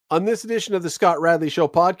On this edition of the Scott Radley Show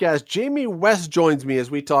podcast, Jamie West joins me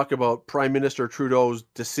as we talk about Prime Minister Trudeau's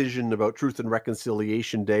decision about Truth and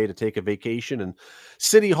Reconciliation Day to take a vacation, and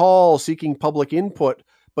City Hall seeking public input.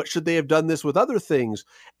 But should they have done this with other things?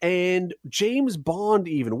 And James Bond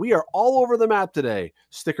even. We are all over the map today.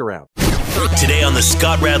 Stick around. Today on the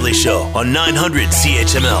Scott Radley Show on 900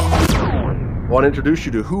 CHML. I want to introduce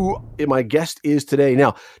you to who my guest is today.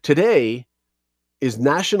 Now, today is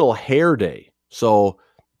National Hair Day, so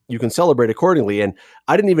you can celebrate accordingly. And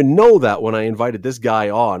I didn't even know that when I invited this guy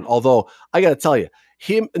on. Although I got to tell you,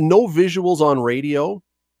 no visuals on radio.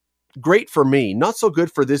 Great for me, not so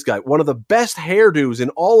good for this guy. One of the best hairdos in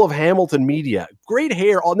all of Hamilton media. Great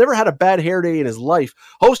hair. Never had a bad hair day in his life.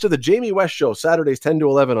 Host of the Jamie West Show, Saturdays 10 to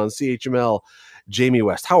 11 on CHML. Jamie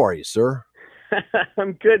West, how are you, sir?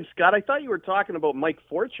 I'm good, Scott. I thought you were talking about Mike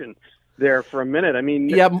Fortune there for a minute. I mean,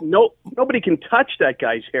 yeah, nobody can touch that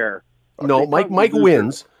guy's hair. No, Mike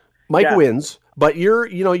wins. Mike wins, but you're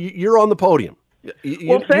on the podium.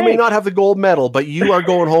 You may not have the gold medal, but you are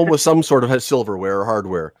going home with some sort of silverware or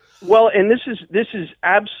hardware. Well, and this is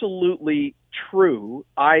absolutely true.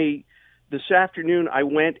 This afternoon I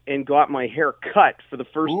went and got my hair cut for the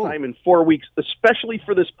first time in 4 weeks, especially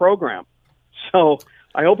for this program. So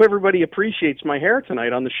I hope everybody appreciates my hair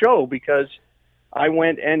tonight on the show, because I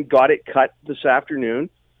went and got it cut this afternoon.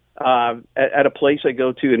 At a place I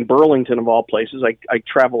go to in Burlington, of all places. I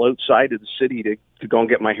travel outside of the city to go and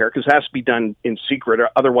get my hair, because it has to be done in secret, or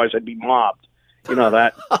otherwise I'd be mobbed. You know how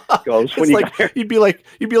that goes. When you'd be like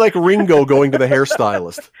Ringo going to the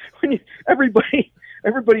hairstylist.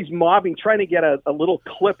 Everybody's mobbing, trying to get a little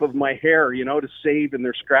clip of my hair, to save in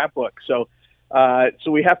their scrapbook. So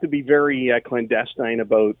we have to be very clandestine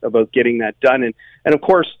about getting that done. And of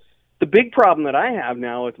course, the big problem that I have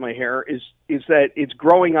now with my hair is that it's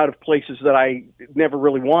growing out of places that I never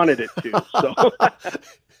really wanted it to. So,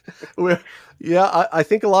 I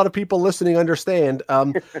think a lot of people listening understand,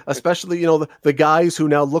 especially the guys who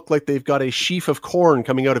now look like they've got a sheaf of corn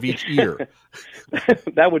coming out of each ear.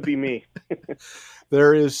 That would be me.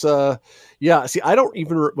 There is, See, I don't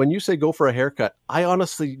even when you say go for a haircut, I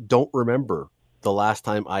honestly don't remember the last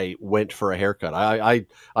time I went for a haircut.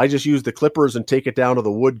 I just use the clippers and take it down to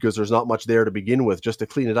the wood, because there's not much there to begin with, just to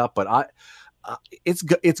clean it up. But it's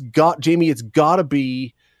got to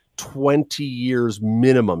be 20 years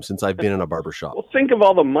minimum since I've been in a barbershop. Well, think of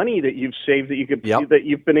all the money that you've saved that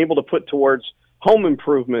you've been able to put towards home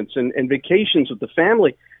improvements and vacations with the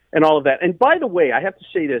family and all of that. And by the way, I have to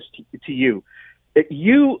say this to you.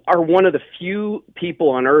 You are one of the few people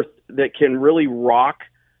on earth that can really rock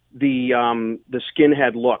the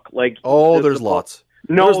skinhead look. Like, there's lots.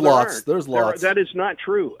 No, there's lots. That is not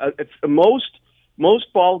true.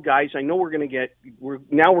 Most bald guys, I know we're going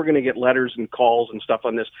to get letters and calls and stuff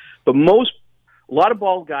on this, but a lot of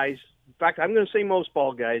bald guys, in fact, I'm going to say most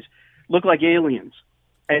bald guys, look like aliens,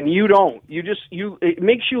 and you don't. It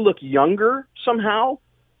makes you look younger somehow,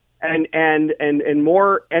 and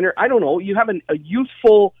more. I don't know. You have a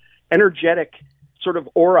youthful, energetic sort of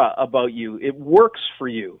aura about you. It works for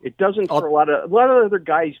you. It doesn't for a lot of other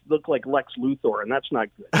guys look like Lex Luthor, and that's not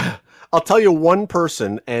good. I'll tell you one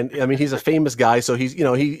person, and I mean, he's a famous guy, so he's,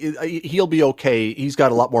 he'll be okay. He's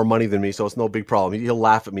got a lot more money than me, so it's no big problem. He'll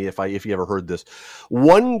laugh at me if he ever heard this.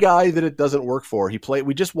 One guy that it doesn't work for,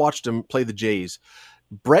 we just watched him play the Jays.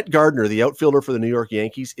 Brett Gardner, the outfielder for the New York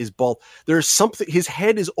Yankees, is bald. There's something, his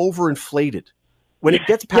head is overinflated. When it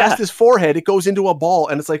gets past his forehead, it goes into a ball,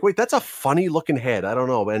 and it's like, wait, that's a funny looking head. I don't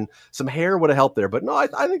know, and some hair would have helped there, but no,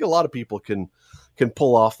 I think a lot of people can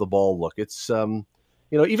pull off the bald look. It's even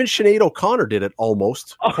Sinead O'Connor did it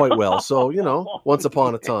almost quite well. So once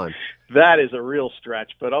upon a time. That is a real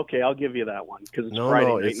stretch, but okay, I'll give you that one, because it's Friday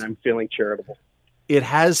night and I'm feeling charitable. It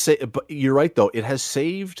has, but you're right though. It has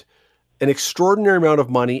saved an extraordinary amount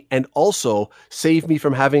of money, and also saved me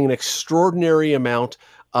from having an extraordinary amount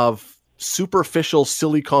of superficial,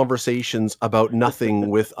 silly conversations about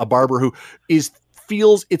nothing with a barber who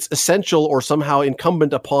feels it's essential or somehow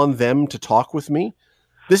incumbent upon them to talk with me.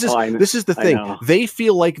 This is the thing. They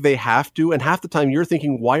feel like they have to, and half the time you're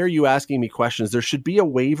thinking, why are you asking me questions? There should be a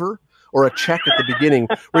waiver or a check at the beginning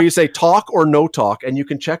where you say talk or no talk, and you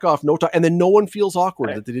can check off no talk, and then no one feels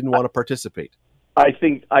awkward that they didn't want to participate. I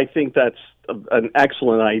think that's an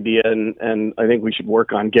excellent idea, and I think we should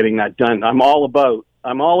work on getting that done. I'm all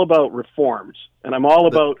about reforms, and I'm all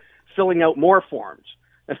about filling out more forms,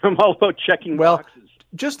 and I'm all about checking boxes.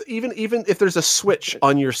 Just even if there's a switch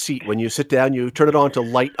on your seat when you sit down, you turn it on to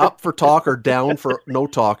light up for talk or down for no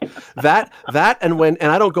talk. And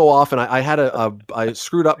I don't go off, and I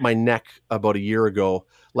screwed up my neck about a year ago.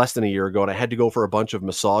 less than a year ago, and I had to go for a bunch of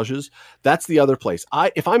massages. That's the other place.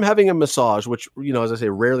 If I'm having a massage, which, as I say,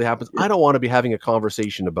 rarely happens, I don't want to be having a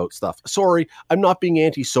conversation about stuff. Sorry, I'm not being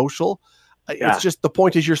antisocial. Yeah. It's just the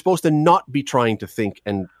point is you're supposed to not be trying to think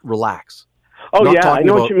and relax. Oh, yeah, I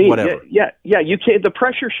know what you mean. Whatever. Yeah. You can't. The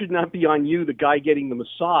pressure should not be on you, the guy getting the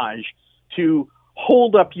massage, to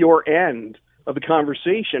hold up your end of the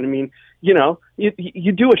conversation. I mean, you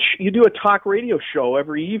do a talk radio show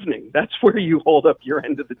every evening. That's where you hold up your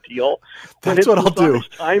end of the deal. That's what I'll do.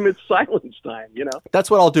 It's silence time.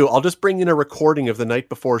 That's what I'll do. I'll just bring in a recording of the night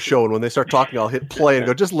before show, and when they start talking, I'll hit play and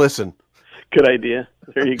go, just listen. Good idea.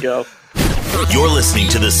 There you go. You're listening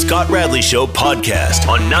to the Scott Radley Show podcast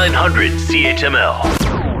on 900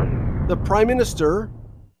 CHML. The Prime Minister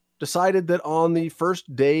decided that on the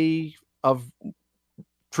first day of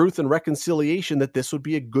Truth and Reconciliation that this would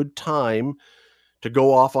be a good time to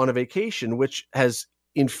go off on a vacation, which has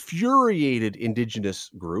infuriated Indigenous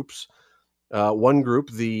groups. One group,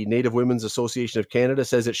 the Native Women's Association of Canada,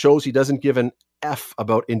 says it shows he doesn't give an F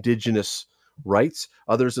about Indigenous rights.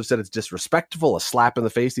 Others have said it's disrespectful, a slap in the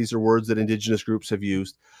face. These are words that Indigenous groups have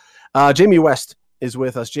used. Jamie West is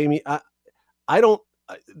with us. Jamie,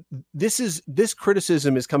 this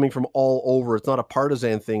criticism is coming from all over. It's not a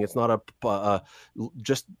partisan thing. It's not a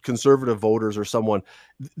just conservative voters or someone.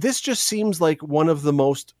 This just seems like one of the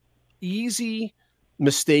most easy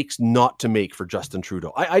mistakes not to make for Justin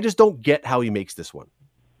Trudeau. I just don't get how he makes this one.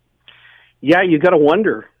 Yeah, you got to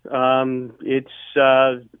wonder. It's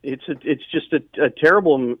just a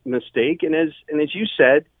terrible mistake, and as you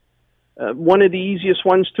said, one of the easiest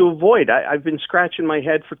ones to avoid. I've been scratching my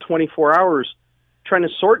head for 24 hours trying to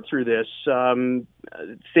sort through this,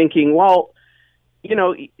 thinking, well,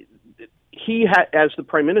 he as the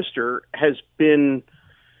Prime Minister has been,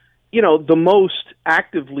 the most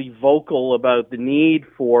actively vocal about the need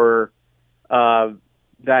for that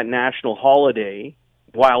national holiday,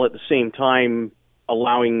 while at the same time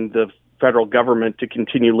allowing the federal government to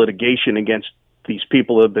continue litigation against these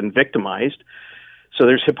people who have been victimized. So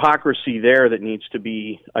there's hypocrisy there that needs to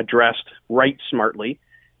be addressed right smartly.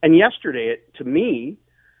 And yesterday, to me,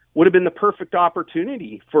 would have been the perfect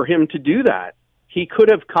opportunity for him to do that. He could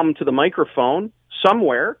have come to the microphone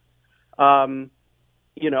somewhere, close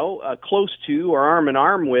to or arm in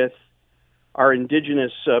arm with our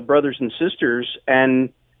Indigenous brothers and sisters and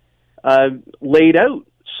laid out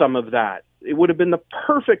some of that. It would have been the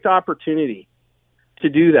perfect opportunity to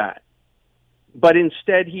do that. But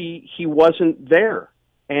instead, he wasn't there.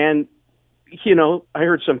 And, I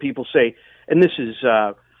heard some people say, and this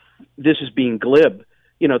is being glib,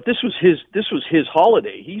 this was his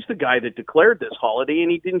holiday. He's the guy that declared this holiday, and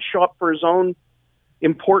he didn't show up for his own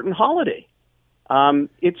important holiday.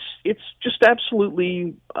 It's just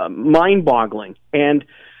absolutely mind-boggling. And,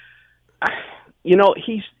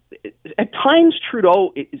 he's at times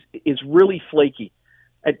Trudeau is really flaky.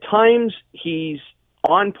 At times he's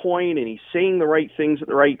on point and he's saying the right things at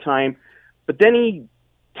the right time, but then he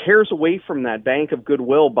tears away from that bank of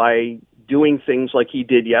goodwill by doing things like he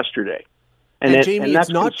did yesterday. And Jamie, that's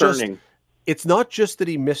concerning. It's not just that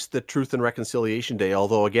he missed the Truth and Reconciliation Day,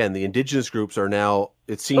 although, again, the Indigenous groups are now,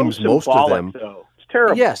 it seems most of them. Though. It's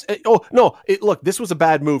terrible. Yes. Look, this was a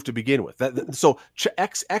bad move to begin with. So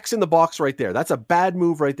X in the box right there. That's a bad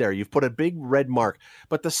move right there. You've put a big red mark.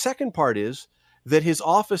 But the second part is that his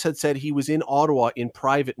office had said he was in Ottawa in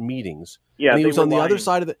private meetings. Yeah, and he was on the lying. other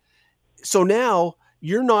side of the... So now...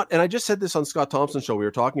 You're not, and I just said this on Scott Thompson's show, we were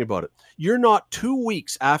talking about it. You're not 2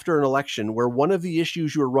 weeks after an election where one of the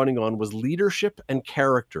issues you were running on was leadership and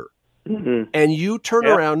character. Mm-hmm. And you turn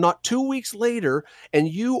around not 2 weeks later and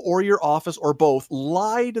you or your office or both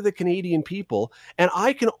lie to the Canadian people. And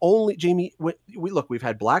I can only, Jamie, we've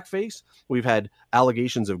had blackface, we've had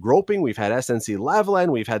allegations of groping, we've had SNC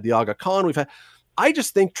Lavalin, we've had the Aga Khan, I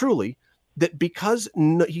just think truly that because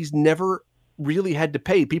he's never really had to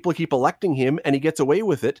pay, people keep electing him and he gets away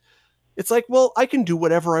with it. It's like, well, I can do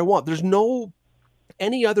whatever I want.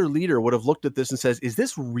 Any other leader would have looked at this and says, is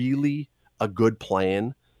this really a good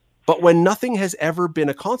plan? But when nothing has ever been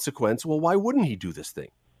a consequence, well, why wouldn't he do this thing?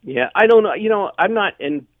 Yeah, I don't know. I'm not,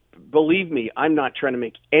 and believe me, I'm not trying to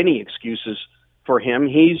make any excuses for him.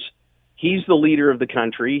 He's the leader of the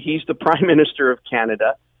country. He's the Prime Minister of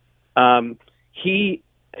Canada. He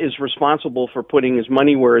is responsible for putting his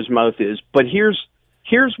money where his mouth is. But here's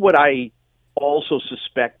what I also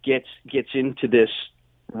suspect gets into this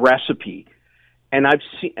recipe. And I've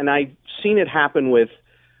seen it happen with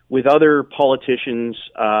other politicians.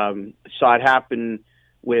 Saw it happen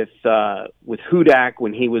with Hudak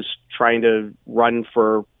when he was trying to run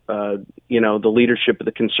for the leadership of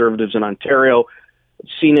the Conservatives in Ontario.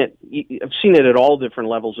 seen it at all different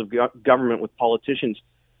levels of government with politicians.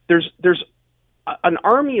 There's an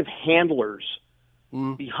army of handlers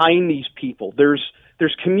behind these people. There's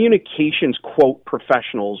communications quote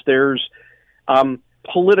professionals. There's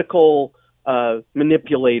political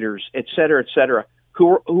manipulators, et cetera,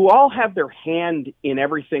 who all have their hand in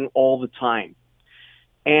everything all the time.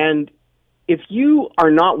 And if you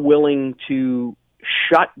are not willing to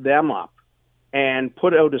shut them up and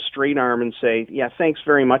put out a straight arm and say, yeah, thanks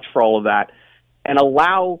very much for all of that, and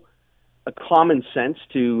allow a common sense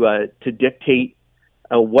to dictate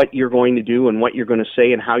what you're going to do and what you're going to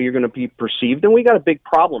say and how you're going to be perceived, then we got a big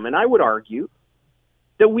problem. And I would argue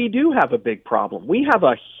that we do have a big problem. We have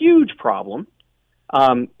a huge problem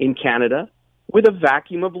in Canada with a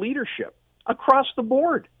vacuum of leadership across the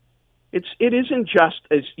board. It isn't just,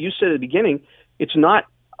 as you said at the beginning, it's not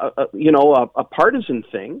a partisan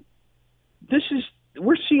thing.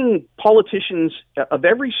 We're seeing politicians of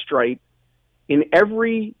every stripe in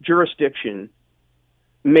every jurisdiction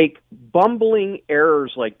make bumbling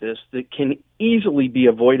errors like this that can easily be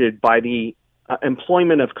avoided by the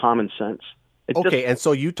employment of common sense. And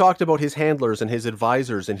so you talked about his handlers and his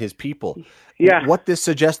advisors and his people. Yeah. What this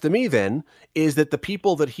suggests to me then is that the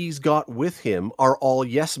people that he's got with him are all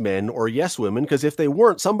yes men or yes women, because if they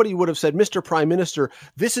weren't, somebody would have said, Mr. Prime Minister,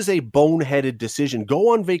 this is a boneheaded decision.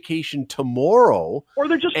 Go on vacation tomorrow, or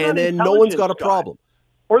they're just and then no one's got a problem.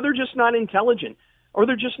 Or they're just not intelligent.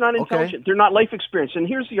 Okay. They're not life experienced. And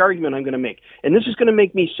here's the argument I'm going to make. And this is going to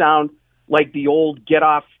make me sound like the old get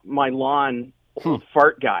off my lawn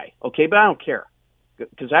fart guy. Okay, but I don't care.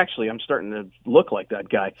 Because actually I'm starting to look like that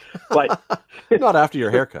guy. But not after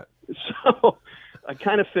your haircut. So I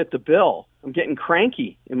kind of fit the bill. I'm getting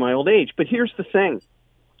cranky in my old age. But here's the thing.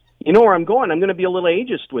 You know where I'm going? I'm going to be a little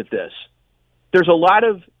ageist with this. There's a lot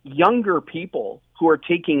of younger people who are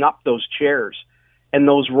taking up those chairs and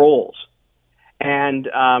those roles. And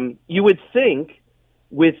you would think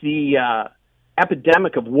with the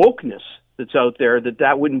epidemic of wokeness that's out there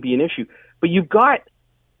that wouldn't be an issue. But you've got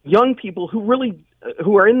young people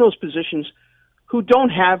who are in those positions who don't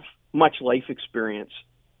have much life experience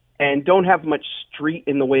and don't have much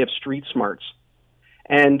in the way of street smarts.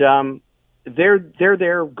 And they're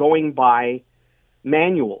there going by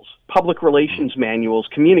manuals, public relations manuals,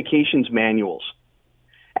 communications manuals.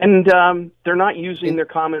 And they're not using their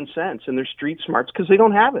common sense and their street smarts because they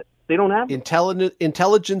don't have it. They don't have it.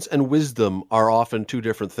 Intelligence and wisdom are often two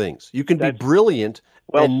different things. You can be brilliant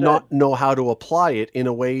and not know how to apply it in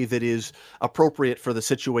a way that is appropriate for the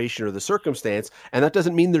situation or the circumstance. And that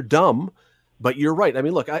doesn't mean they're dumb, but you're right. I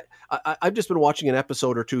mean, look, I've just been watching an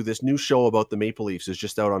episode or two. This new show about the Maple Leafs is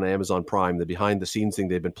just out on Amazon Prime, the behind the scenes thing.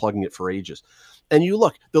 They've been plugging it for ages. And you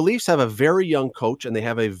look, the Leafs have a very young coach and they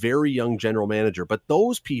have a very young general manager, but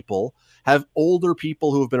those people have older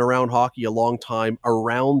people who have been around hockey a long time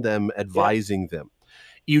around them, advising them.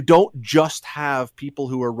 You don't just have people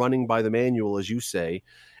who are running by the manual, as you say,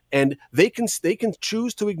 and they can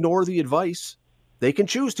choose to ignore the advice. They can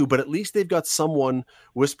choose to, but at least they've got someone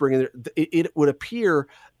whispering in there. It would appear,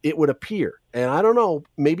 and I don't know,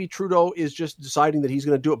 maybe Trudeau is just deciding that he's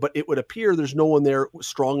going to do it, but it would appear there's no one there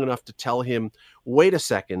strong enough to tell him, wait a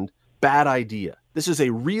second, bad idea. This is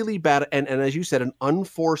a really bad, and as you said, an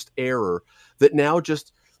unforced error that now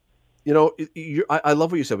just, I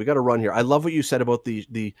love what you said. We got to run here. I love what you said about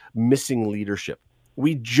the missing leadership.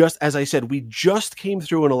 As I said, we just came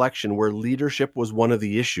through an election where leadership was one of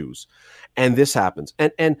the issues, and this happens.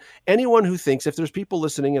 And anyone who thinks, if there's people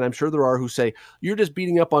listening, and I'm sure there are, who say, you're just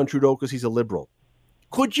beating up on Trudeau because he's a liberal.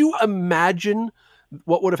 Could you imagine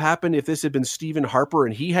what would have happened if this had been Stephen Harper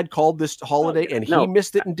and he had called this holiday and he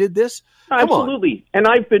missed it and did this? Absolutely. And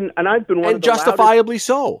I've been one of the justifiably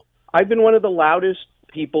so. I've been one of the loudest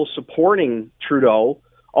people supporting Trudeau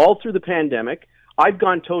all through the pandemic. I've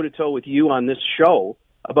gone toe to toe with you on this show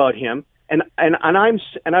about him, and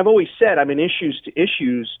I've always said I'm an issues to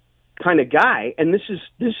issues kind of guy, and this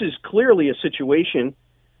is clearly a situation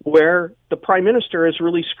where the Prime Minister has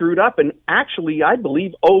really screwed up, and actually I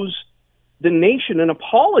believe owes the nation an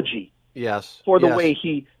apology. Yes, for the way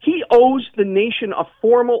he owes the nation a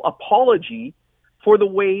formal apology for the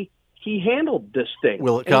way he handled this thing.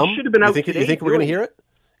 Will it come? It should have been out today. You think we're going to hear it?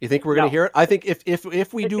 You think we're going to hear it? I think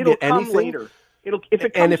if we do get anything later. It'll come later. If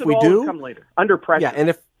it comes at all, it'll come later under pressure.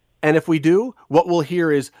 Yeah, And if we do, what we'll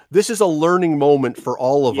hear is, this is a learning moment for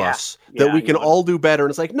all of us that we can all do better.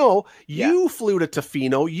 And it's like, no, you flew to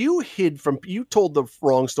Tofino. You told the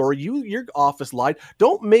wrong story. Your office lied.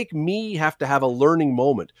 Don't make me have to have a learning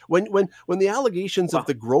moment. When the allegations of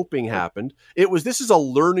the groping happened, this is a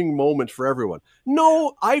learning moment for everyone.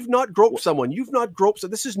 No, I've not groped someone. You've not groped. So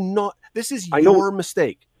this is your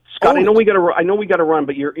mistake. Scott, I know we got to run,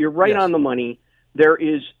 but you're right on the money. There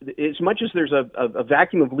is, as much as there's a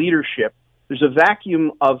vacuum of leadership, there's a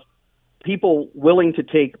vacuum of people willing to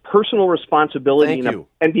take personal responsibility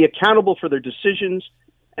and be accountable for their decisions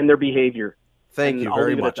and their behavior. Thank you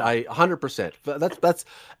very much. 100%. That's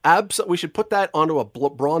absolutely. We should put that onto a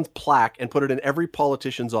bronze plaque and put it in every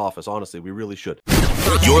politician's office. Honestly, we really should.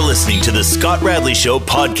 You're listening to the Scott Radley Show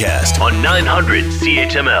podcast on 900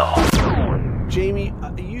 CHML. Jamie,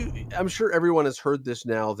 I'm sure everyone has heard this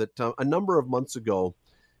now, that a number of months ago,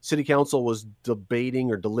 City Council was debating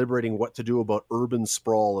or deliberating what to do about urban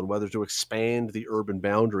sprawl and whether to expand the urban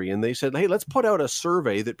boundary. And they said, hey, let's put out a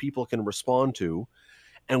survey that people can respond to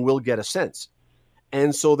and we'll get a sense.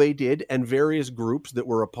 And so they did, and various groups that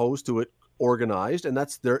were opposed to it organized, and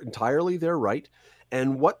that's entirely their right.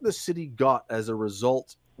 And what the city got as a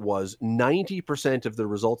result was 90% of the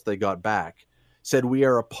results they got back said we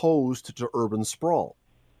are opposed to urban sprawl.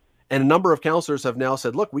 And a number of councillors have now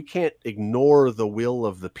said, look, we can't ignore the will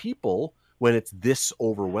of the people when it's this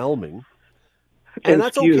overwhelming. And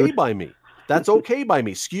that's okay by me. That's okay by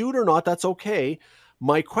me. Skewed or not, that's okay.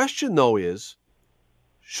 My question, though, is,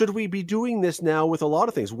 should we be doing this now with a lot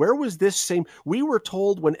of things? Where was this same? We were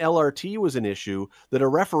told when LRT was an issue that a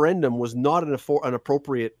referendum was not an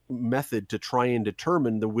appropriate method to try and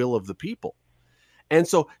determine the will of the people. And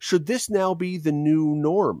so should this now be the new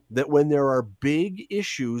norm, that when there are big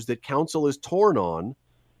issues that council is torn on,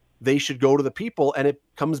 they should go to the people and it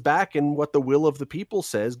comes back and what the will of the people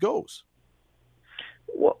says goes?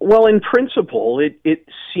 Well, in principle, it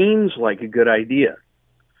seems like a good idea.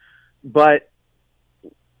 But,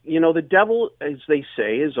 the devil, as they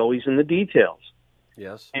say, is always in the details.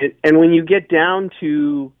 Yes. And when you get down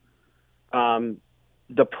to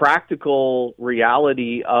the practical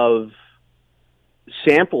reality of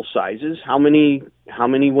sample sizes, how many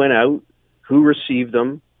went out, who received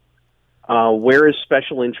them, where is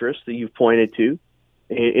special interest that you've pointed to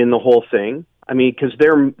in the whole thing? I mean, because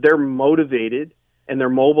they're motivated and they're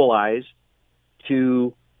mobilized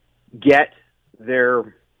to get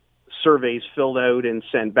their surveys filled out and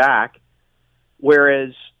sent back,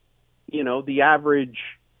 whereas the average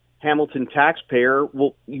Hamilton taxpayer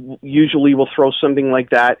will throw something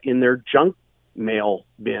like that in their junk mail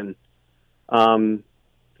bin.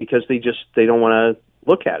 Because they don't want to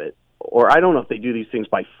look at it, or I don't know if they do these things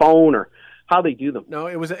by phone or how they do them. No,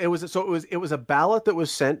 it was a ballot that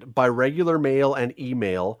was sent by regular mail and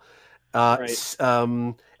email. Right. I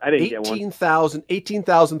didn't get one.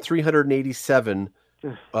 18,387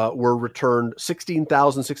 were returned.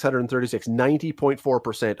 16,636,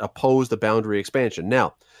 90.4% opposed the boundary expansion.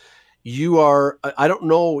 Now, I don't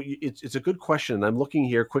know. It's a good question. I'm looking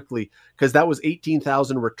here quickly because that was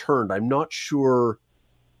 18,000 returned. I'm not sure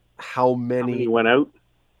how many went out.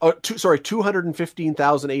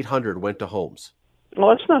 215,800 went to homes. Well,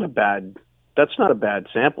 that's not a bad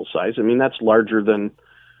sample size. I mean, that's larger than,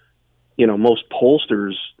 most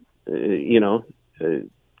pollsters,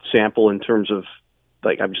 sample in terms of,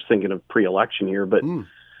 like, I'm just thinking of pre-election here, but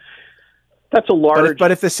that's a large.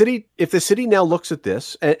 But if the city now looks at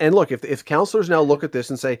this, and look, if councillors now look at this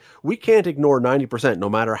and say, we can't ignore 90%, no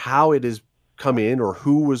matter how it is come in or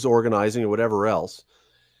who was organizing or whatever else.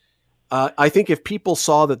 I think if people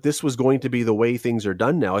saw that this was going to be the way things are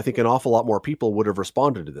done now, I think an awful lot more people would have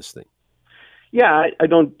responded to this thing. Yeah, I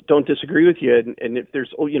don't disagree with you. And if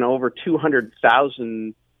there's over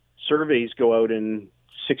 200,000 surveys go out and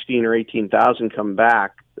 16 or 18,000 come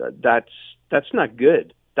back, that's not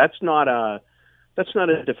good. That's not a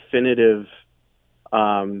definitive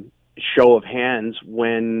show of hands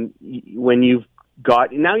when you've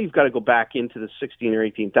got to go back into the 16 or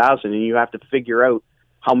 18,000 and you have to figure out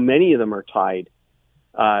how many of them are tied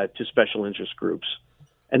to special interest groups,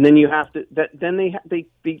 and then you have to they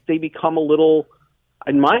become a little,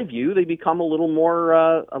 in my view, they become a little more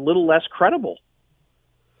a little less credible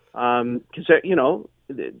because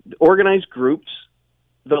organized groups,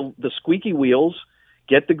 the squeaky wheels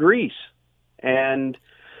get the grease, and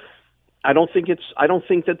I don't think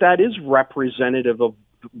that is representative of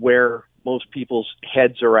where most people's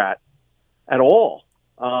heads are at all.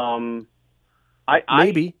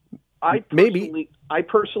 I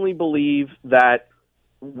personally believe that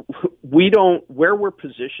where we're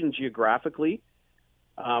positioned geographically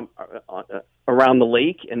around the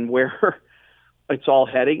lake and where it's all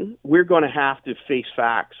heading, we're going to have to face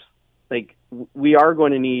facts. Like, we are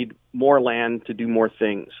going to need more land to do more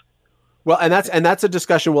things. Well, and that's a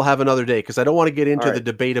discussion we'll have another day, because I don't want to get into the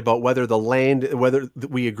debate about whether the land, whether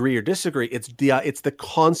we agree or disagree. It's the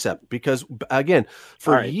concept, because again,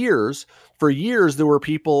 for years there were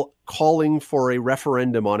people calling for a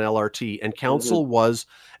referendum on LRT, and council was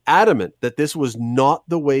adamant that this was not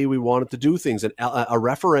the way we wanted to do things, and a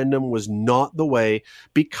referendum was not the way,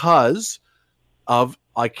 because of,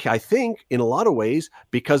 I think, in a lot of ways,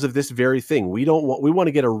 because of this very thing. We want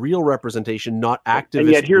to get a real representation, not activist and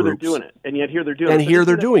yet here groups. They're doing it. And yet here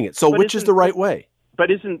they're doing it. So which is the right way?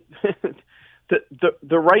 But isn't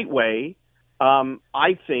the right way?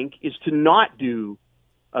 I think, is to not do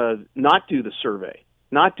the survey,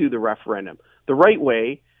 not do the referendum. The right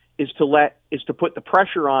way is to put the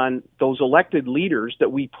pressure on those elected leaders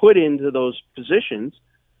that we put into those positions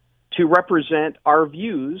to represent our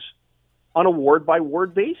views on a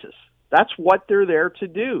ward-by-ward basis. That's what they're there to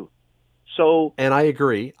do. So, and I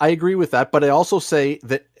agree with that. But I also say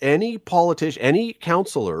that any politician, any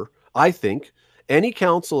councillor,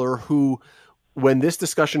 who, when this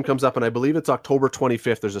discussion comes up, and I believe it's October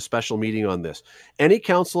 25th, there's a special meeting on this, any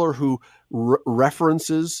councillor who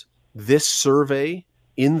references this survey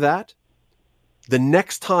in that, the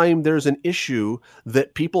next time there's an issue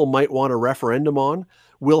that people might want a referendum on,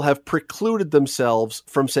 will have precluded themselves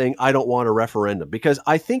from saying, I don't want a referendum. Because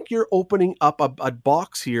I think you're opening up a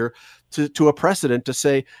box here to a precedent to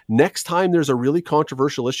say, next time there's a really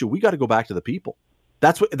controversial issue, we got to go back to the people.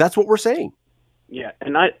 That's what we're saying. Yeah,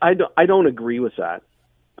 and I don't agree with that.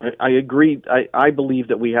 I agree. I believe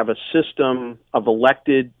that we have a system of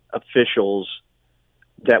elected officials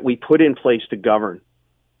that we put in place to govern.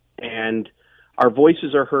 And our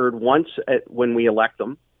voices are heard once when we elect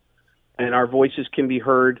them. And our voices can be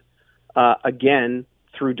heard again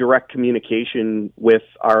through direct communication with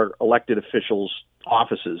our elected officials'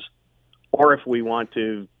 offices. Or if we want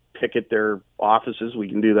to picket their offices, we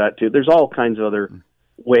can do that too. There's all kinds of other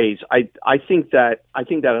ways. I think that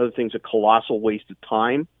other thing's a colossal waste of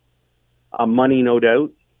time, money, no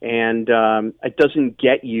doubt, and it doesn't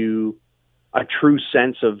get you a true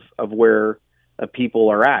sense of where people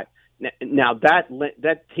are at. Now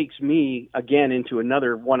that takes me again into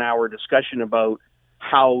another 1 hour discussion about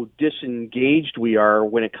how disengaged we are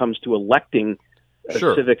when it comes to electing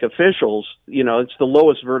civic officials. You know, it's the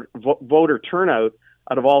lowest voter turnout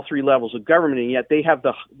out of all three levels of government, and yet they have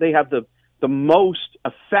the most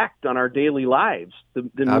effect on our daily lives. The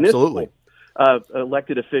municipal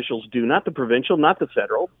elected officials do, not the provincial, not the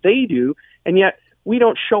federal. They do, and yet we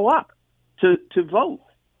don't show up to vote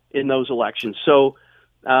in those elections. So.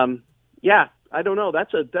 Yeah, I don't know.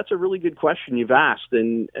 That's a really good question you've asked,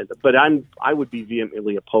 but I would be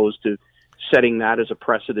vehemently opposed to setting that as a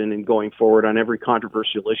precedent and going forward on every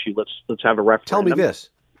controversial issue. Let's have a referendum. Tell me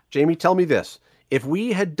this, Jamie. Tell me this: if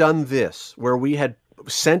we had done this, where we had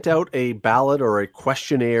sent out a ballot or a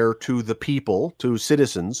questionnaire to the people, to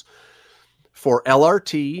citizens, for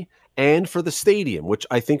LRT and for the stadium, which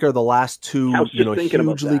I think are the last two,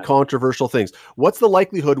 hugely controversial things. What's the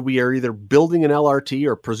likelihood we are either building an LRT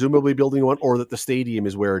or presumably building one, or that the stadium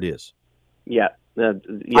is where it is? Yeah.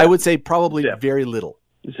 I would say probably very little.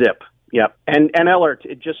 Zip. Yeah. And LRT,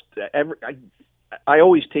 it just, I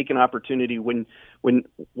always take an opportunity when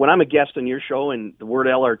I'm a guest on your show and the word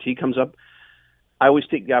LRT comes up, I always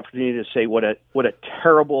take the opportunity to say what a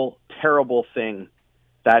terrible, terrible thing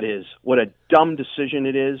that is. What a dumb decision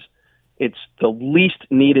it is. It's the least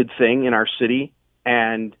needed thing in our city,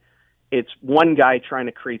 and it's one guy trying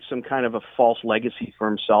to create some kind of a false legacy for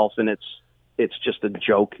himself, and it's just a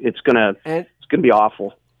joke. It's gonna be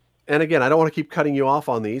awful. And again, I don't want to keep cutting you off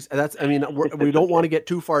on these. We don't want to get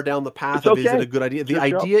too far down the path of is it a good idea. The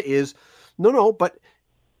idea is but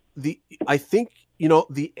I think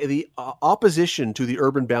the opposition to the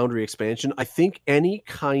urban boundary expansion. I think any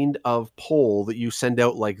kind of poll that you send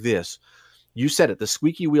out like this. You said it, the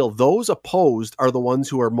squeaky wheel, those opposed are the ones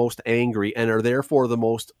who are most angry and are therefore the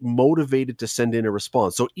most motivated to send in a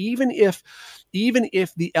response. So even if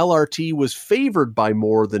the LRT was favored by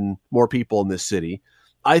more people in this city,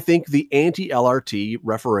 I think the anti-LRT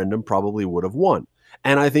referendum probably would have won.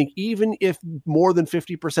 And I think even if more than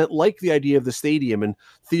 50% like the idea of the stadium and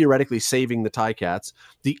theoretically saving the Ticats,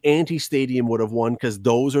 the anti-stadium would have won, because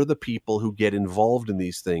those are the people who get involved in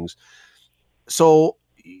these things. So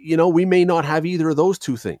we may not have either of those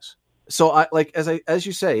two things. So as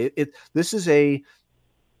you say, this is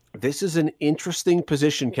This is an interesting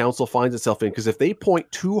position council finds itself in, because if they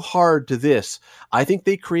point too hard to this, I think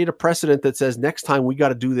they create a precedent that says next time we got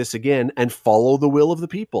to do this again and follow the will of the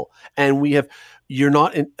people. And you're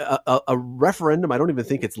not in a referendum. I don't even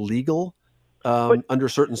think it's legal under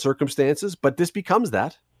certain circumstances, but this becomes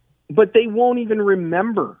that. But they won't even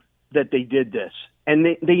remember that they did this. And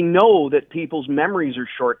they know that people's memories are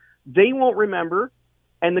short. They won't remember.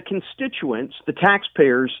 And the constituents, the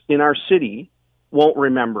taxpayers in our city, won't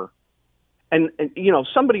remember. And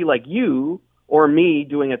somebody like you or me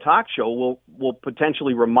doing a talk show will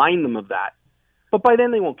potentially remind them of that. But by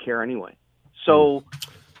then they won't care anyway. So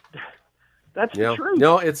that's the truth.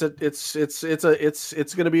 No, it's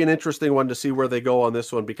going to be an interesting one to see where they go on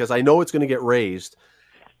this one, because I know it's going to get raised,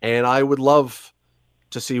 and I would love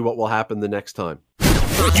to see what will happen the next time.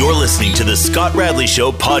 You're listening to the Scott Radley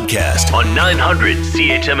Show podcast on 900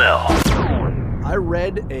 CHML. I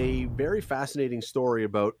read a very fascinating story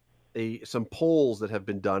about some polls that have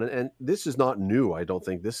been done, and this is not new. I don't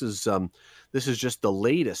think this is just the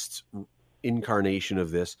latest incarnation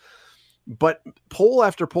of this. But poll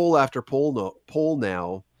after poll after poll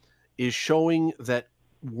now is showing that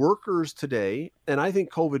workers today, and I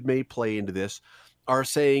think COVID may play into this, are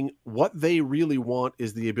saying what they really want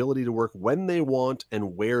is the ability to work when they want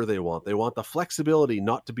and where they want. They want the flexibility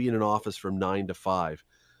not to be in an office from 9 to 5.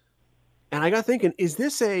 And I got thinking, is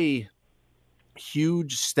this a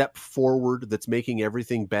huge step forward that's making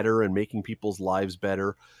everything better and making people's lives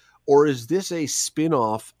better? Or is this a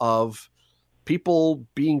spin-off of people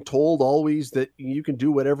being told always that you can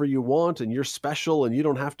do whatever you want and you're special and you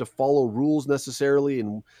don't have to follow rules necessarily,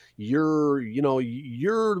 and you're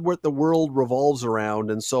what the world revolves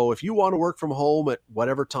around, and so if you want to work from home at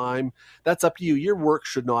whatever time, that's up to you. Your work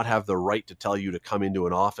should not have the right to tell you to come into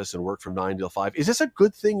an office and work from 9 till 5. Is this a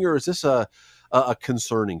good thing, or is this a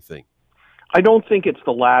concerning thing? I don't think it's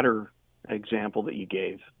the latter example that you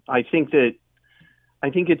gave. I think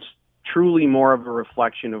it's truly more of a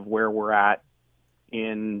reflection of where we're at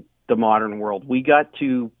in the modern world. We got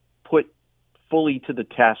to put fully to the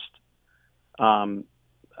test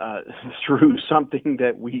through something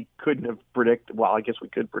that we couldn't have predicted. Well, I guess we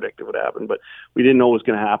could predict it would happen, but we didn't know it was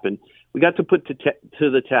going to happen. We got to put to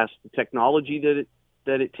the test the technology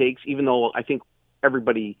that it takes, even though I think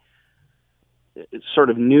everybody sort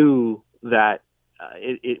of knew that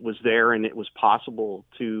it was there and it was possible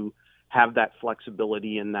to have that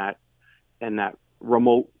flexibility and that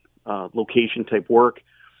remote location type work.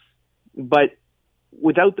 But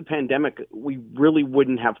without the pandemic, we really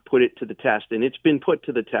wouldn't have put it to the test, and it's been put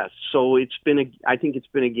to the test. So I think it's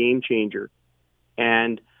been a game changer.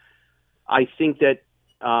 And I think that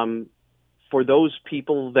for those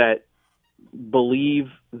people that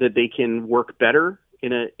believe that they can work better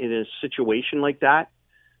in a situation like that,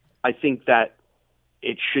 I think that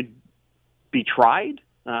it should be tried,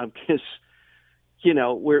 because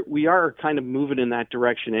we are kind of moving in that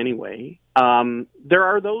direction anyway. There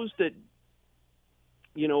are those that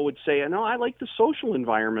would say, no, I like the social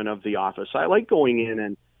environment of the office. I like going in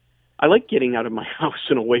and I like getting out of my house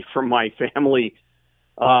and away from my family.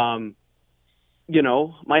 My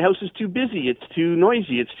house is too busy. It's too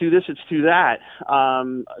noisy. It's too this, it's too that.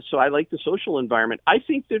 So I like the social environment. I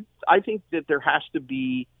think that there has to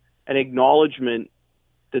be an acknowledgement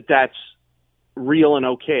that that's real and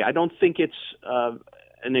okay. I don't think it's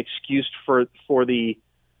an excuse for the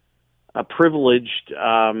privileged,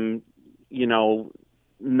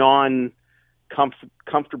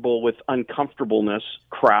 non-comfortable with uncomfortableness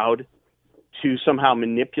crowd to somehow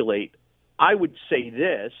manipulate. I would say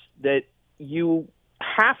this, that you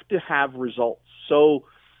have to have results. So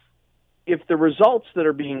if the results that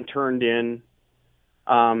are being turned in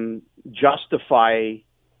justify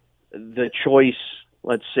the choice,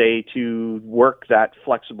 let's say, to work that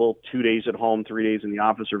flexible 2 days at home, 3 days in the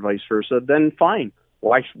office, or vice versa, then fine.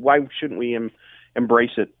 Why shouldn't we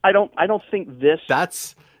embrace it? I don't think this.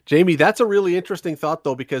 Jamie, that's a really interesting thought,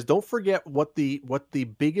 though, because don't forget what the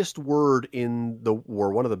biggest word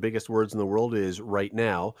one of the biggest words in the world is right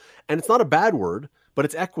now, and it's not a bad word, but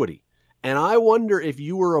it's equity. And I wonder if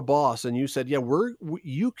you were a boss and you said, yeah,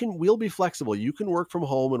 we'll be flexible. You can work from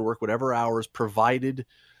home and work whatever hours, provided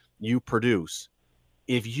you produce.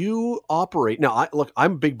 If you operate now,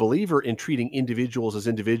 I'm a big believer in treating individuals as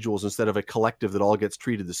individuals instead of a collective that all gets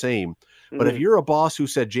treated the same. But if you're a boss who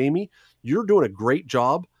said, Jamie, you're doing a great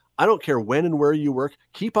job, I don't care when and where you work,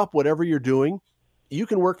 keep up whatever you're doing. You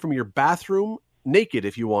can work from your bathroom naked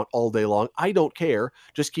if you want all day long. I don't care.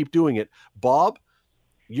 Just keep doing it. Bob,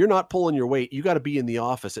 you're not pulling your weight. You got to be in the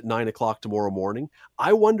office at 9 o'clock tomorrow morning.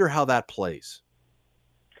 I wonder how that plays.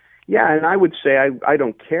 Yeah, and I would say I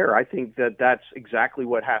don't care. I think that that's exactly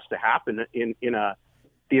what has to happen in a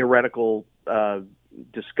theoretical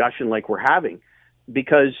discussion like we're having,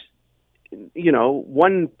 because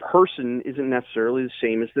one person isn't necessarily the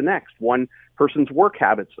same as the next. One person's work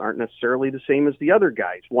habits aren't necessarily the same as the other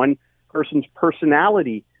guys. One person's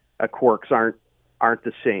personality quirks aren't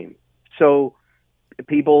the same. So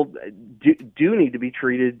people do need to be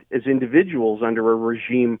treated as individuals under a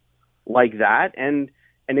regime like that. And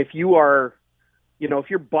if you are, if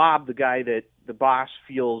you're Bob, the guy that the boss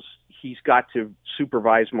feels he's got to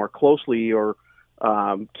supervise more closely or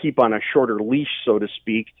keep on a shorter leash, so to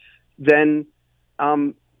speak, then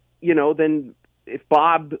if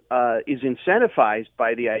Bob is incentivized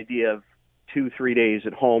by the idea of 2-3 days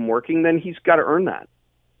at home working, then he's got to earn that.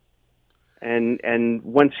 And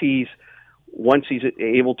once he's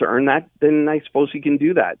able to earn that, then I suppose he can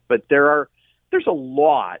do that. But there's a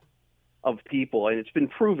lot of people, and it's been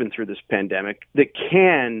proven through this pandemic, that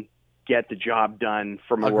can get the job done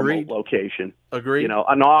from a remote location. Agreed. An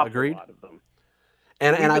awful lot of them.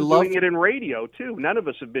 And I love doing it in radio too. None of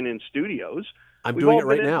us have been in studios. I'm We've doing all it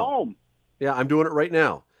right been now. At home. Yeah, I'm doing it right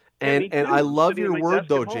now. And I love your word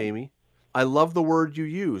though, Jamie. I love the word you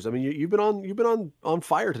use. I mean, you've been on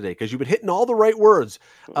fire today because you've been hitting all the right words.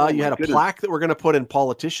 You had a plaque that we're going to put in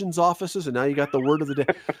politicians' offices, and now you got the word of the day.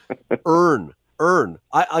 Earn.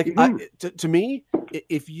 To me,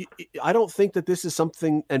 I don't think that this is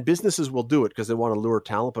something, and businesses will do it because they want to lure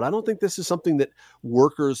talent, but I don't think this is something that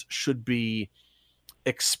workers should be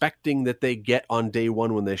expecting that they get on day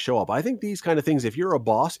one when they show up. I think these kind of things, if you're a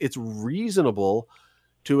boss, it's reasonable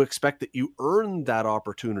to expect that you earn that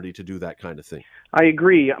opportunity to do that kind of thing. I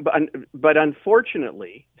agree, but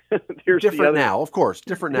unfortunately, there's different now, of course,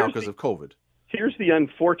 different now because of COVID. Here's the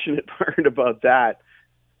unfortunate part about that: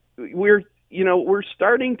 we're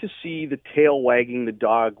starting to see the tail wagging the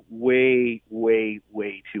dog way, way,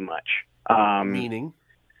 way too much. Meaning,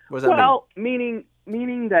 what does that mean?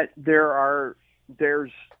 Meaning that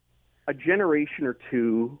there's a generation or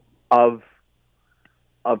two of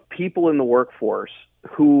people in the workforce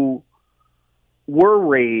who were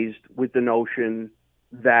raised with the notion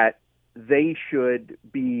that they should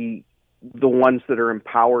be the ones that are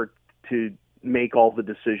empowered to make all the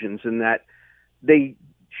decisions, and that they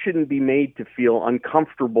shouldn't be made to feel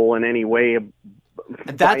uncomfortable in any way. And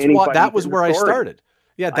that was where I started.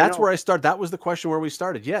 Yeah, that's where I started. That was the question where we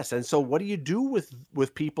started. Yes. And so what do you do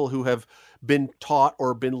with people who have been taught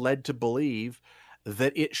or been led to believe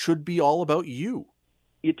that it should be all about you?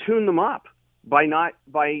 You tune them up by not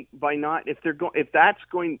if that's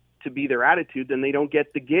going to be their attitude, then they don't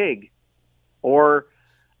get the gig, or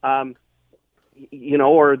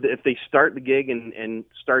or if they start the gig and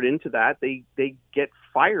start into that, they get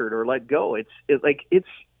fired or let go.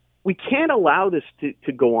 We can't allow this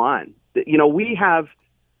to go on. We have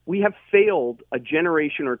failed a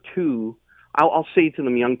generation or two. I'll say to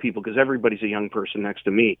them, young people, because everybody's a young person next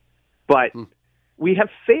to me, but we have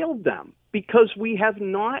failed them because we have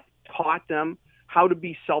not taught them how to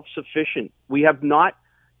be self-sufficient. We have not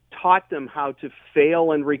taught them how to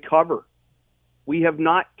fail and recover. We have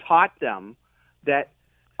not taught them that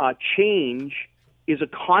change is a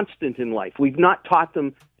constant in life. We've not taught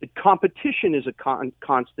them that competition is a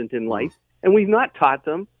constant in life, and we've not taught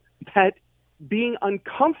them that being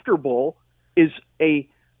uncomfortable is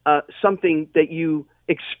something that you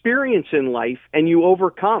experience in life and you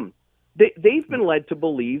overcome. They've been led to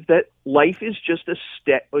believe that life is just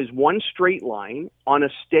is one straight line on a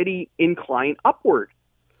steady incline upward,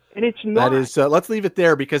 and it's not. That is. Let's leave it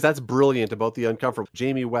there because that's brilliant about the uncomfortable.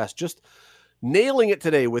 Jamie West just nailing it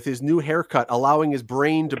today with his new haircut, allowing his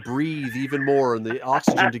brain to breathe even more and the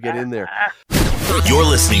oxygen to get in there. You're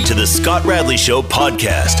listening to the Scott Radley Show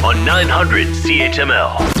podcast on 900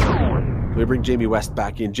 CHML. Let me bring Jamie West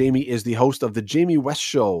back in. Jamie is the host of the Jamie West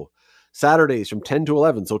Show, Saturdays from 10 to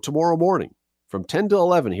 11. So tomorrow morning from 10 to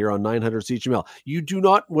 11 here on 900 CHML. You do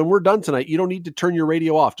not, when we're done tonight, you don't need to turn your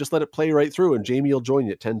radio off. Just let it play right through and Jamie will join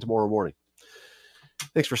you at 10 tomorrow morning.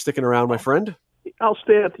 Thanks for sticking around, my friend. I'll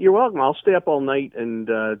stay up. You're welcome. I'll stay up all night and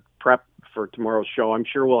prep for tomorrow's show. I'm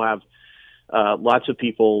sure we'll have lots of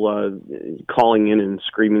people calling in and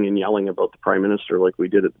screaming and yelling about the Prime Minister like we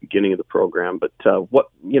did at the beginning of the program. But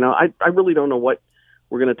I really don't know what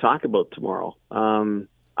we're going to talk about tomorrow.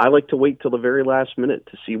 I like to wait till the very last minute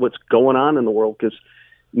to see what's going on in the world because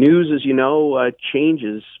news, as you know,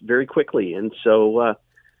 changes very quickly. And so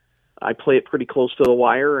I play it pretty close to the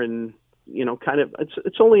wire and,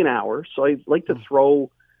 it's only an hour. So I like to throw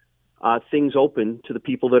things open to the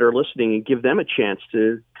people that are listening and give them a chance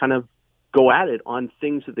to kind of go at it on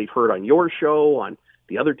things that they've heard on your show, on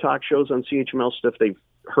the other talk shows on CHML, stuff they've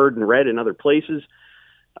heard and read in other places.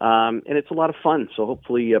 And it's a lot of fun. So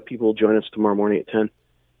hopefully people will join us tomorrow morning at 10.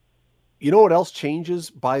 You know what else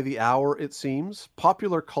changes by the hour, it seems?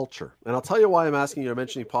 Popular culture. And I'll tell you why I'm asking you, I'm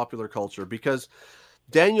mentioning popular culture, because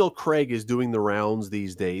Daniel Craig is doing the rounds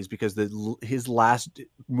these days because his last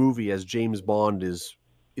movie as James Bond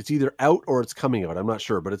it's either out or it's coming out. I'm not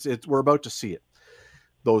sure, but we're about to see it.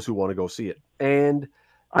 Those who want to go see it. And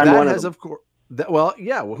I'm one of them. Of course,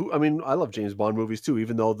 I love James Bond movies too,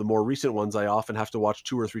 even though the more recent ones I often have to watch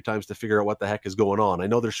 2 or 3 times to figure out what the heck is going on. I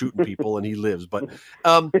know they're shooting people and he lives, but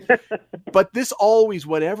this always,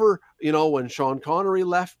 whenever, when Sean Connery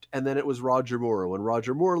left and then it was Roger Moore. When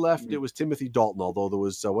Roger Moore left, it was Timothy Dalton, although there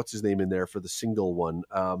was, what's his name in there for the single one?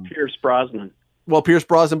 Pierce Brosnan. Well, Pierce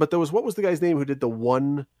Brosnan, but there was, what was the guy's name who did the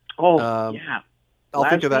one? Yeah. I'll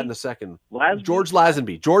think of that in a second. Lazenby? George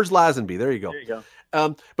Lazenby. There you go. There you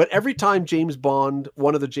go. But every time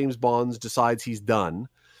one of the James Bonds decides he's done,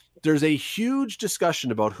 there's a huge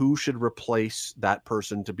discussion about who should replace that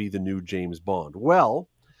person to be the new James Bond. Well,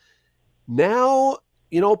 now,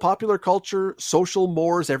 popular culture, social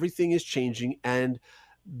mores, everything is changing. And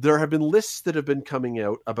there have been lists that have been coming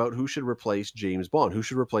out about who should replace James Bond, who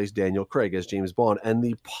should replace Daniel Craig as James Bond. And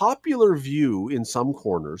the popular view in some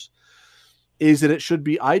corners is that it should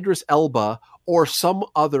be Idris Elba or some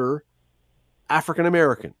other African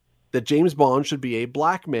American, that James Bond should be a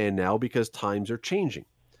black man now because times are changing.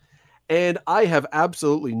 And I have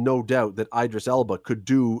absolutely no doubt that Idris Elba could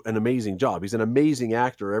do an amazing job. He's an amazing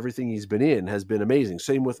actor. Everything he's been in has been amazing.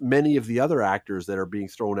 Same with many of the other actors that are being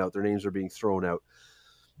thrown out. Their names are being thrown out.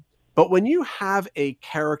 But when you have a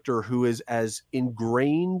character who is as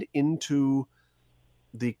ingrained into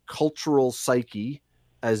the cultural psyche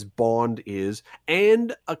as Bond is,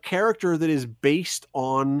 and a character that is based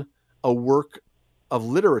on a work of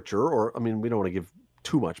literature, or, we don't want to give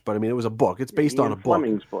too much, but it was a book. It's based on a book.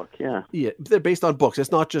 Fleming's book, yeah. Yeah, they're based on books.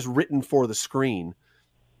 It's not just written for the screen.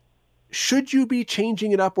 Should you be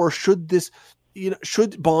changing it up, or should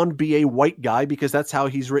Bond be a white guy because that's how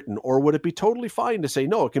he's written? Or would it be totally fine to say,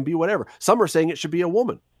 no, it can be whatever? Some are saying it should be a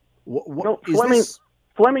woman.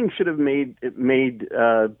 Fleming should have made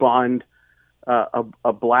Bond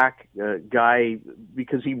a black guy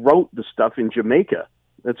because he wrote the stuff in Jamaica.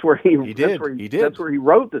 That's where he did. That's where he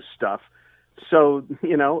wrote the stuff. So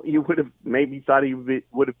you would have maybe thought he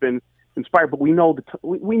would have been inspired, but we know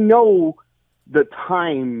the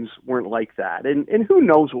times weren't like that, and who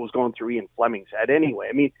knows what was going through Ian Fleming's head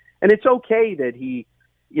anyway. And it's okay that he,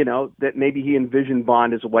 that maybe he envisioned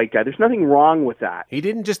Bond as a white guy. There's nothing wrong with that. He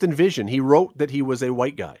didn't just envision; he wrote that he was a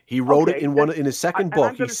white guy. He wrote it in his second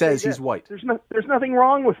book. He says he's white. There's nothing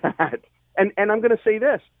wrong with that. And I'm going to say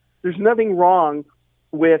this: there's nothing wrong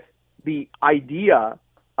with the idea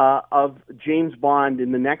of James Bond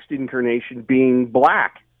in the next incarnation being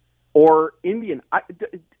black or Indian.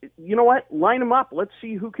 You know what? Line them up. Let's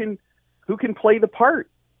see who can play the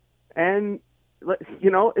part. And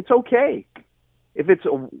it's okay if it's a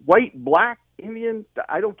white, black, Indian.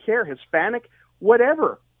 I don't care. Hispanic,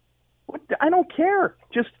 whatever. I don't care.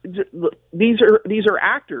 Just these are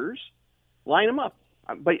actors. Line them up.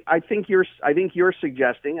 But I think you're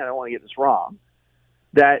suggesting. I don't want to get this wrong.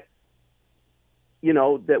 That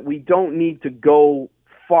that we don't need to go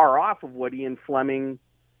far off of what Ian Fleming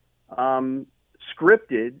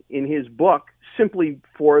scripted in his book simply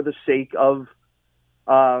for the sake of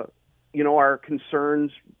our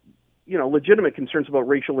concerns, legitimate concerns about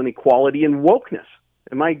racial inequality and wokeness.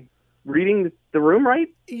 Am I reading the room right?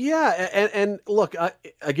 Yeah, and look, I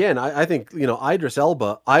think Idris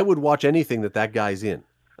Elba. I would watch anything that guy's in.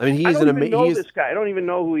 He's an amazing. This guy. I don't even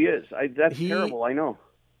know who he is. That's terrible. I know.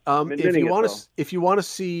 If you want to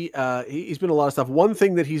see, he's been in a lot of stuff. One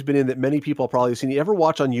thing that he's been in that many people probably have seen. You ever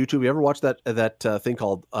watch on YouTube? You ever watch that thing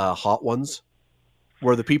called Hot Ones,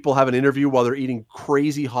 where the people have an interview while they're eating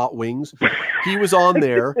crazy hot wings? He was on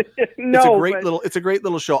there. It's a great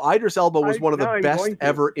little show. Idris Elba was one of the best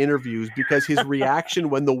ever interviews because his reaction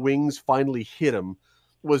when the wings finally hit him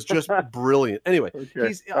was just brilliant. Anyway,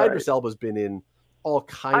 Idris Elba's been in all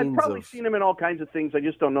kinds. I've probably seen him in all kinds of things. I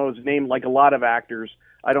just don't know his name. Like a lot of actors,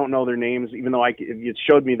 I don't know their names, even though if you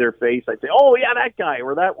showed me their face, I'd say, "Oh yeah, that guy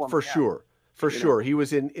or that one." For sure. He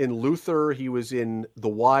was in Luther. He was in The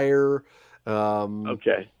Wire.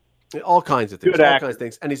 Okay. All kinds of things. Good all actor. kinds of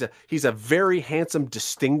things. And he's a very handsome,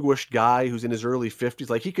 distinguished guy who's in his early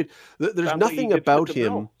 50s. Like there's nothing about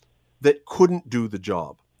him that couldn't do the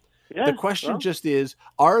job. Yeah, the question just is,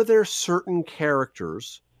 are there certain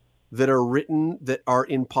characters that are written that are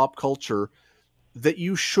in pop culture that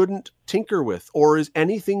you shouldn't tinker with? Or is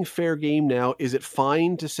anything fair game now? Is it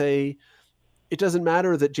fine to say it doesn't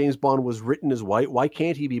matter that James Bond was written as white. Why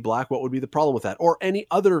can't he be black? What would be the problem with that? Or any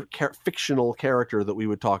other fictional character that we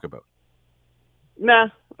would talk about? Nah,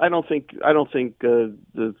 I don't think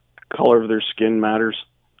the color of their skin matters.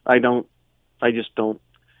 I just don't.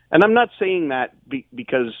 And I'm not saying that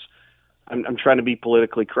because I'm trying to be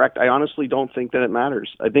politically correct. I honestly don't think that it matters.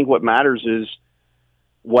 I think what matters is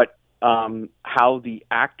how the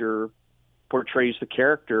actor portrays the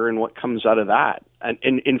character and what comes out of that. And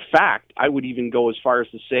in fact, I would even go as far as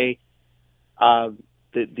to say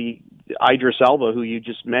the Idris Elba, who you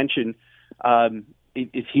just mentioned,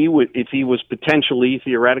 if he was potentially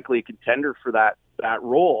theoretically a contender for that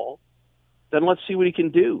role, then let's see what he can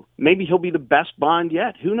do. Maybe he'll be the best Bond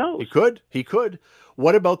yet. Who knows? He could.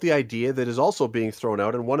 What about the idea that is also being thrown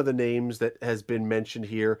out? And one of the names that has been mentioned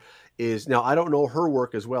here is, now I don't know her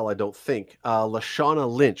work as well, I don't think, Lashana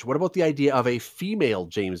Lynch. What about the idea of a female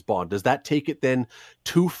James Bond? Does that take it then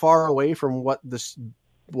too far away from what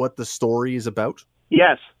the story is about?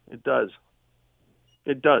 Yes, it does.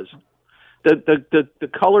 It does. The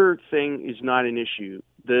color thing is not an issue.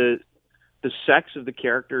 The sex of the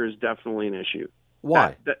character is definitely an issue.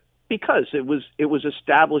 Why? Because it was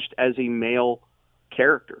established as a male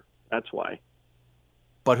character. That's why.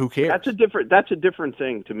 But who cares? That's a different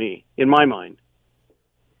thing to me, in my mind.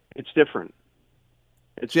 It's different.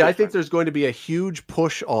 I think there's going to be a huge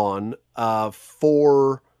push on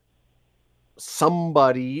for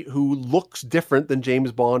somebody who looks different than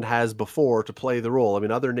James Bond has before to play the role. I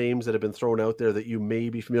mean, other names that have been thrown out there that you may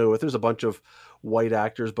be familiar with. There's a bunch of white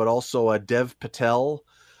actors, but also Dev Patel,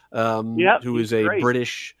 who is a great.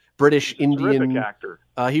 British Indian actor.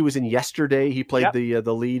 He was in Yesterday. He played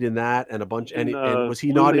the lead in that, and a bunch. And was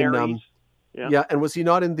he not in? And was he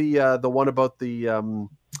not in the one about the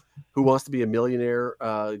Who Wants to Be a Millionaire?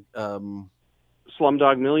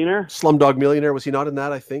 Slumdog Millionaire. Slumdog Millionaire. Was he not in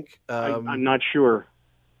that? I think. I'm not sure.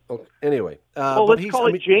 Okay. Anyway, let's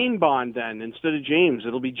call it Jane Bond then instead of James.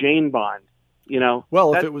 It'll be Jane Bond.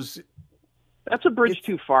 Well, if it was. That's a bridge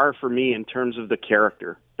too far for me in terms of the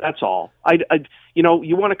character. That's all.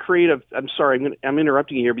 You want to create I'm sorry, I'm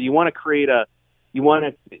interrupting you here, but you want to create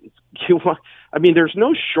there's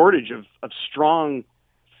no shortage of strong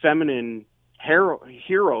feminine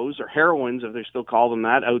heroes or heroines, if they still call them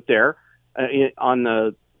that, out there on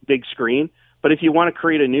the big screen. But if you want to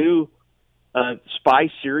create a new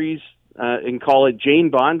spy series and call it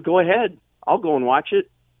Jane Bond, go ahead. I'll go and watch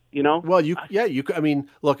it. Well, I mean,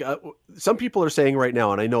 look, some people are saying right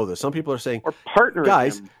now, and I know this, some people are saying, or partner,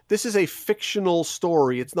 guys, this is a fictional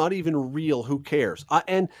story. It's not even real. Who cares?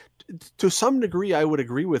 And to some degree, I would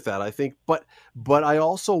agree with that, I think. But I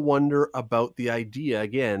also wonder about the idea,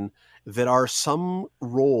 again, that are some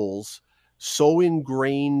roles so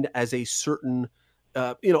ingrained as a certain,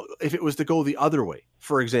 if it was to go the other way.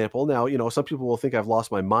 For example, now, some people will think I've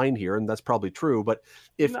lost my mind here, and that's probably true. But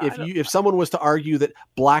if someone was to argue that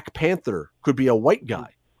Black Panther could be a white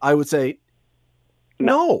guy, I would say,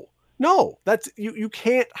 no, that's you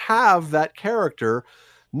can't have that character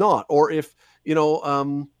not. Or if,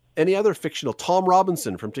 any other fictional, Tom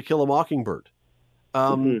Robinson from To Kill a Mockingbird,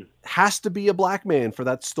 has to be a black man for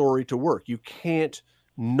that story to work. You can't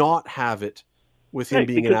not have it with him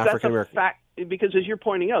being an African American. Because as you're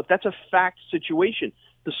pointing out, that's a fact situation.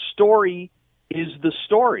 The story is the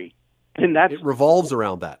story, and it revolves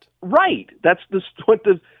around that. Right. That's what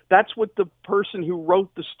the person who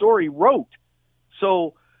wrote the story wrote.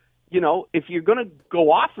 So, if you're going to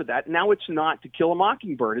go off of that, now it's not To Kill a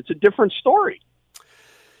Mockingbird. It's a different story.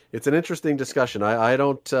 It's an interesting discussion. I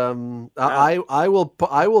don't. I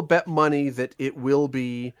will bet money that it will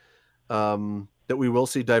be that we will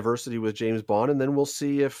see diversity with James Bond, and then we'll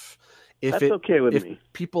see if okay with me.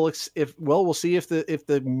 We'll see if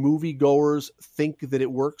the movie goers think that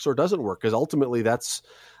it works or doesn't work, because ultimately that's,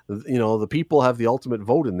 the people have the ultimate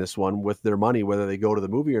vote in this one with their money, whether they go to the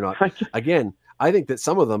movie or not. Again, I think that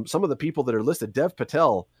some of the people that are listed, Dev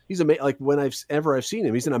Patel, he's like when I've seen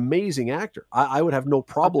him, he's an amazing actor. I would have no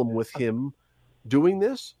problem with him doing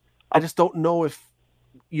this. I just don't know if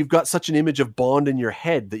you've got such an image of Bond in your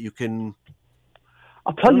head that you can.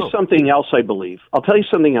 I'll tell you something else I believe. I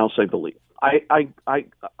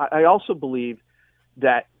also believe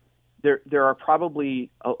that there are probably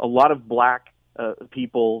a lot of black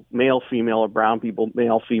people, male, female, or brown people,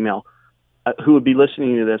 male, female, who would be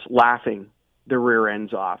listening to this laughing their rear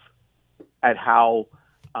ends off at how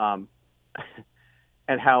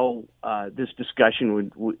this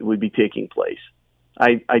discussion would be taking place.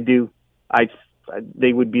 They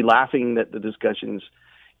would be laughing that the discussion's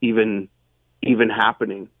even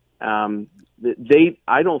happening. I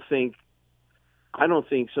don't think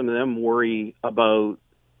some of them worry about,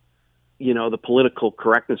 the political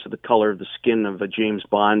correctness of the color of the skin of a James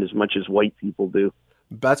Bond as much as white people do.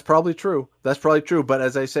 That's probably true. But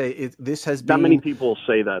as I say, this has been... Not many people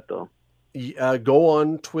say that, though. Go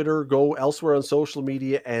on Twitter, go elsewhere on social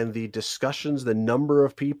media, and the discussions, the number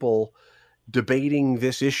of people debating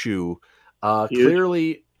this issue,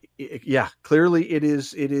 clearly it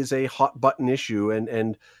is a hot button issue,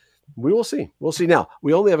 and we will see. We'll see. Now,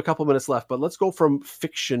 we only have a couple minutes left, but let's go from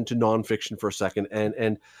fiction to nonfiction for a second.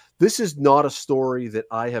 And this is not a story that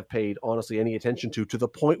I have paid, honestly, any attention to the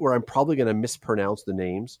point where I'm probably going to mispronounce the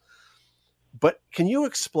names. But can you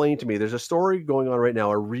explain to me, there's a story going on right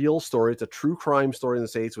now, a real story. It's a true crime story in the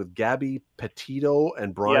States with Gabby Petito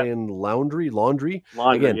and Brian Laundrie.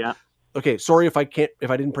 Again, yeah. Okay, sorry if I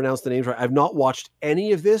didn't pronounce the names right. I've not watched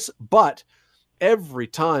any of this, but every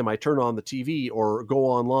time I turn on the TV or go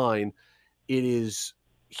online, it is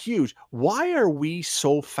huge. Why are we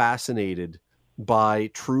so fascinated by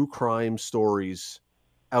true crime stories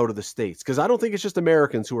out of the States? Because I don't think it's just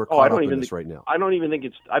Americans who are caught up in this right now. I don't even think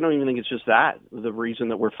it's just that. The reason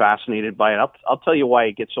that we're fascinated by it. I'll tell you why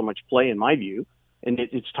it gets so much play in my view, and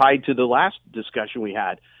it's tied to the last discussion we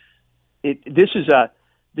had. This is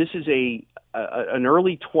an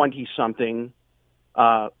early 20-something,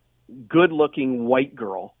 good-looking white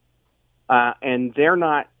girl, and they're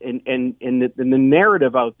not. And the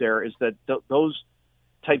narrative out there is that those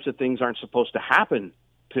types of things aren't supposed to happen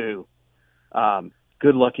to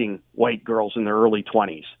good-looking white girls in their early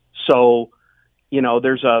 20s. So,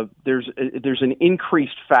 there's an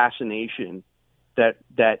increased fascination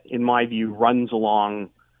that in my view runs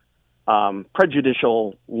along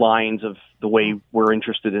prejudicial lines of the way we're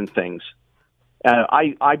interested in things.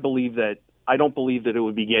 I don't believe that it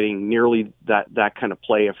would be getting nearly that kind of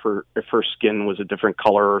play if her skin was a different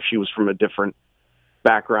color, or if she was from a different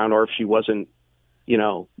background, or if she wasn't,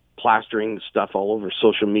 plastering stuff all over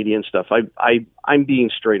social media and stuff. I'm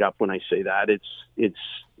being straight up when I say that. It's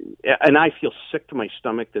and I feel sick to my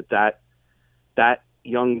stomach that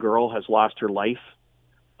young girl has lost her life.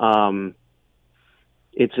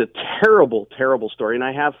 It's a terrible, terrible story, and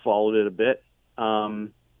I have followed it a bit,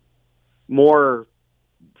 more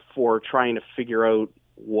for trying to figure out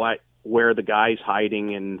where the guy's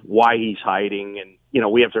hiding and why he's hiding,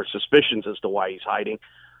 and we have our suspicions as to why he's hiding,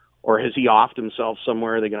 or has he offed himself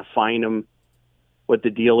somewhere? Are they going to find him? What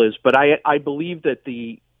the deal is? But I believe that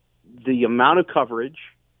the amount of coverage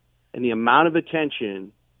and the amount of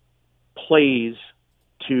attention plays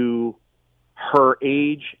to her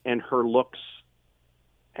age and her looks.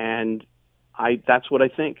 And that's what I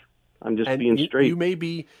think. I'm just being straight. You may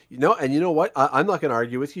be, and you know what? I'm not going to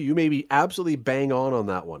argue with you. You may be absolutely bang on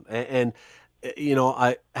that one. And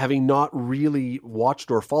I, having not really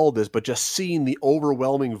watched or followed this, but just seeing the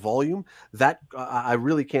overwhelming volume, that I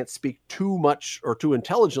really can't speak too much or too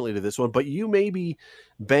intelligently to this one, but you may be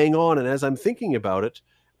bang on. And as I'm thinking about it,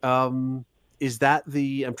 is that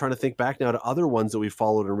I'm trying to think back now to other ones that we've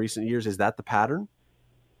followed in recent years. Is that the pattern?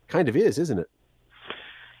 Kind of is, isn't it?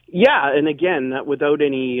 Yeah, and again, without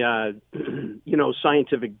any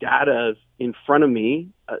scientific data in front of me,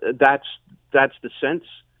 that's the sense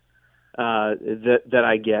that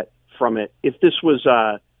I get from it. If this was,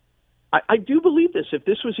 I do believe this. If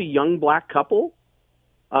this was a young black couple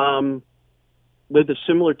with a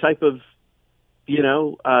similar type of,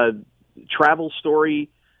 travel story,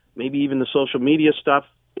 maybe even the social media stuff,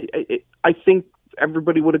 I think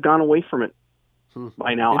everybody would have gone away from it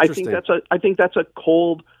by now. I think that's a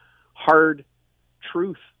cold, hard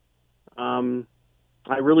truth. I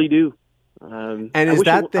really do. And I wish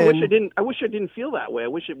I didn't feel that way. I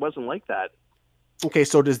wish it wasn't like that. Okay,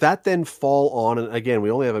 so does that then fall on? And again, we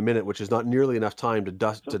only have a minute, which is not nearly enough time to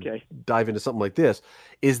dive into something like this.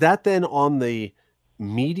 Is that then on the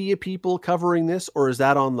media people covering this, or is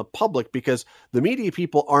that on the public? Because the media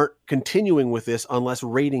people aren't continuing with this unless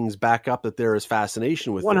ratings back up that there is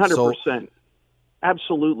fascination with 100%. this.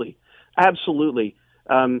 Absolutely.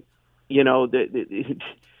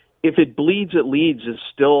 If it bleeds, it leads is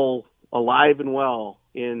still alive and well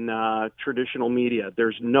in traditional media.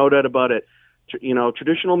 There's no doubt about it.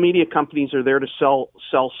 Traditional media companies are there to sell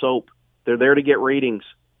soap. They're there to get ratings.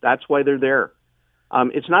 That's why they're there.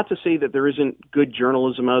 It's not to say that there isn't good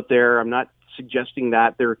journalism out there. I'm not suggesting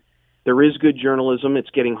that. There is good journalism. It's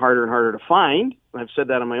getting harder and harder to find. I've said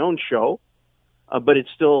that on my own show, but it's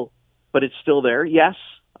still there. Yes,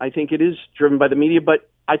 I think it is driven by the media, but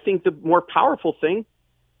I think the more powerful thing,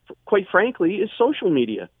 quite frankly, is social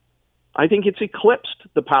media. I think it's eclipsed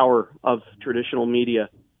the power of traditional media,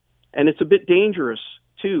 and it's a bit dangerous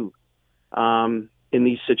too in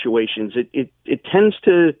these situations. It tends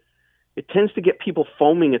to get people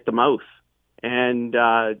foaming at the mouth, and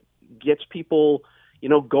gets people,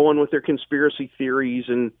 going with their conspiracy theories,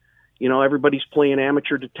 and, everybody's playing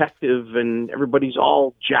amateur detective, and everybody's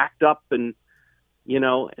all jacked up, and,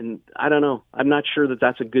 and I don't know. I'm not sure that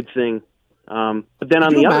that's a good thing. But then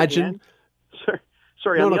on the other hand,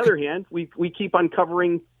 on the other hand, we keep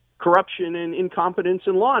uncovering corruption and incompetence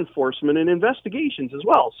in law enforcement and investigations as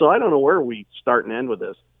well. So I don't know where we start and end with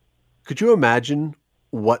this. Could you imagine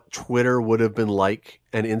what Twitter would have been like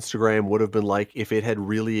and Instagram would have been like if it had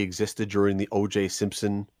really existed during the O.J.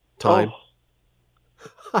 Simpson time?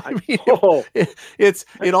 I mean,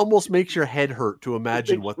 it almost makes your head hurt to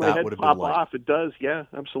imagine what that would have been like. Off. It does. Yeah,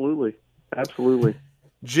 absolutely. Absolutely.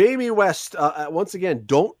 Jamie West, once again,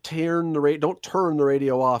 don't turn the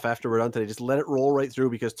radio off after we're done today. Just let it roll right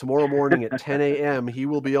through, because tomorrow morning at 10 a.m. he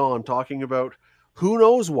will be on talking about who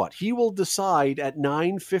knows what. He will decide at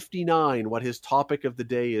 9:59 what his topic of the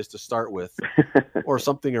day is to start with, or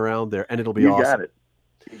something around there, and it'll be awesome.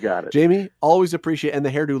 You got it. Jamie, always appreciate, and the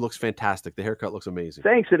hairdo looks fantastic. The haircut looks amazing.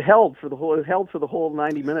 Thanks. It held for the whole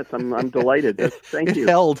 90 minutes. I'm delighted. Thank you. It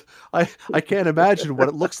held. I can't imagine what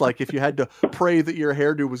it looks like if you had to pray that your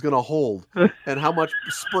hairdo was going to hold, and how much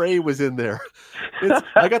spray was in there.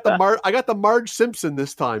 I got the Marge Simpson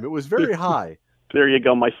this time. It was very high. There you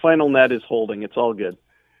go. My final net is holding. It's all good.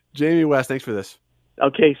 Jamie West, thanks for this.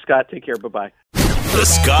 Okay, Scott. Take care. Bye-bye. The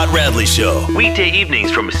Scott Radley Show. Weekday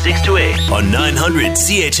evenings from 6 to 8 on 900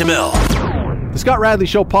 CHML. The Scott Radley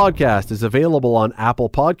Show podcast is available on Apple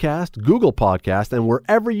Podcast, Google Podcast, and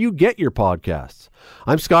wherever you get your podcasts.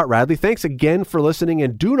 I'm Scott Radley. Thanks again for listening,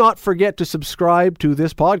 and do not forget to subscribe to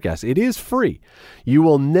this podcast. It is free. You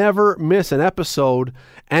will never miss an episode,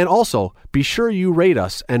 and also be sure you rate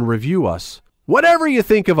us and review us. Whatever you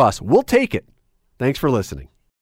think of us, we'll take it. Thanks for listening.